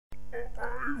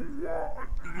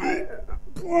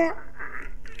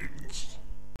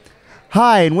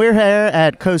Hi, and we're here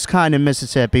at Coast Con in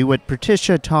Mississippi with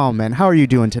Patricia Tallman. How are you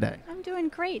doing today? I'm doing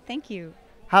great, thank you.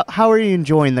 How are you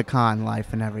enjoying the con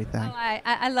life and everything? Oh,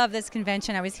 I love this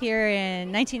convention. I was here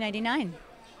in 1999.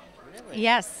 Really?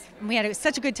 Yes, we had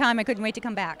such a good time. I couldn't wait to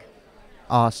come back.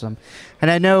 Awesome.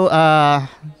 And I know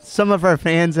some of our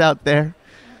fans out there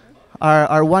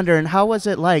are wondering, how was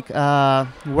it like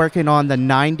working on the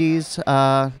 90s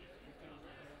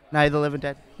Night of the Living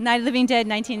Dead? Night of the Living Dead,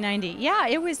 1990. Yeah,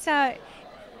 it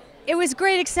was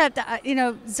great, except,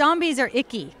 zombies are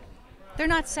icky. They're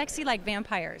not sexy like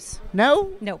vampires.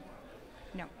 No? No.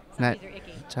 Zombies Not are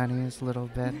icky. tiniest little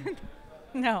bit.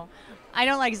 No, I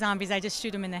don't like zombies. I just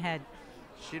shoot them in the head.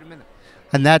 Shoot them in the.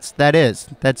 And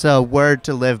that's a word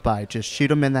to live by. Just shoot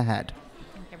them in the head.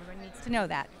 I think everyone needs to know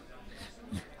that.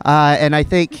 And I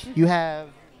think you have,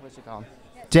 what's it called?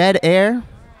 Dead Air?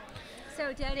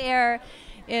 So Dead Air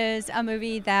is a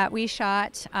movie that we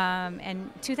shot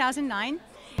in 2009.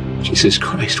 Jesus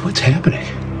Christ, what's happening?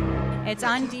 It's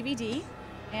on DVD,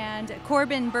 and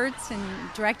Corbin Burnson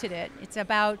directed it. It's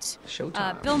about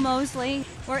Bill Moseley.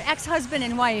 We're ex-husband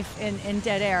and wife in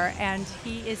Dead Air, and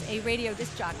he is a radio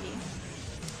disc jockey.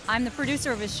 I'm the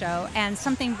producer of his show, and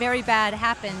something very bad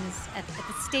happens at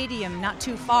the stadium not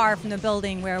too far from the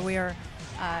building where we're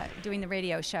doing the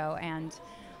radio show. And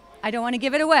I don't want to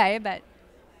give it away, but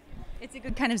it's a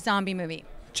good kind of zombie movie.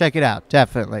 Check it out,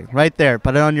 definitely. Right there.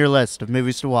 Put it on your list of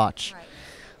movies to watch. Right.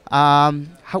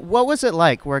 What was it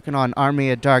like working on Army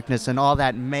of Darkness and all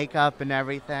that makeup and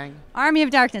everything? Army of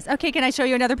Darkness. Okay, can I show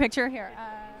you another picture? Here.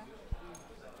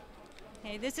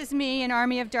 Okay, this is me in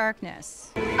Army of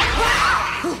Darkness. You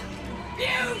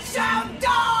shall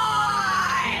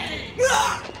die!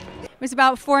 It was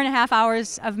about 4.5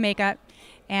 hours of makeup,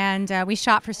 and we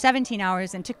shot for 17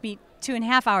 hours, and took me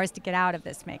 2.5 hours to get out of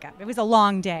this makeup. It was a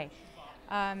long day.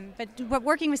 But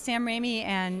working with Sam Raimi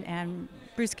and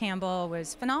Bruce Campbell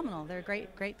was phenomenal. They're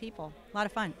great people. A lot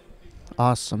of fun.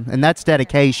 Awesome. And that's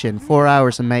dedication. 4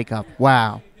 hours of makeup.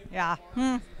 Wow. Yeah.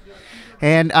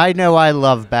 And I know I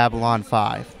love Babylon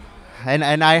 5.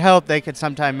 And I hope they could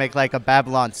sometime make like a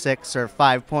Babylon 6 or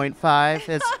 5.5.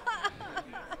 It's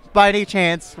by any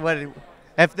chance,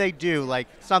 if they do, like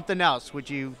something else,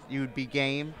 you'd be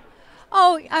game?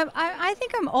 Oh, I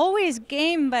think I'm always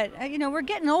game, but we're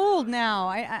getting old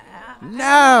now.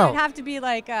 No. I'd have to be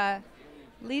like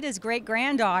Lita's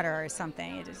great-granddaughter or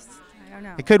something. I don't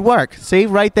know. It could work. See,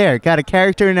 right there. Got a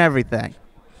character and everything.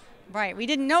 Right. We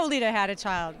didn't know Lita had a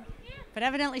child, but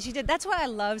evidently she did. That's why I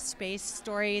love space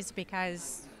stories,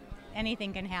 because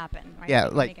anything can happen. Right? Yeah,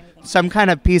 like some kind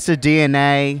of piece of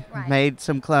DNA made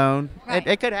some clone. Right.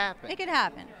 It could happen. It could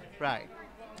happen. Right.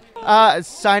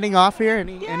 Signing off here.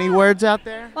 Any words out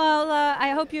there? Well, I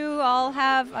hope you all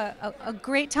have a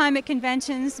great time at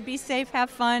conventions. Be safe,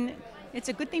 have fun. It's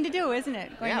a good thing to do, isn't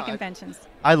it? Going to conventions.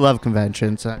 I love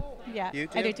conventions. Yeah, you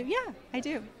do? I do too. Yeah, I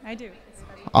do.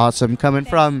 Awesome. Coming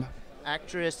from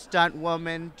actress, stunt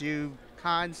woman, do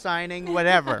con signing,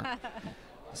 whatever.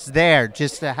 It's there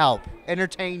just to help,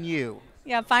 entertain you.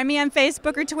 Yeah, find me on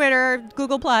Facebook or Twitter,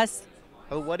 Google+.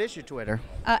 Oh, what is your Twitter?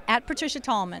 At Patricia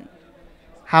Tallman.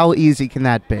 How easy can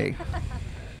that be?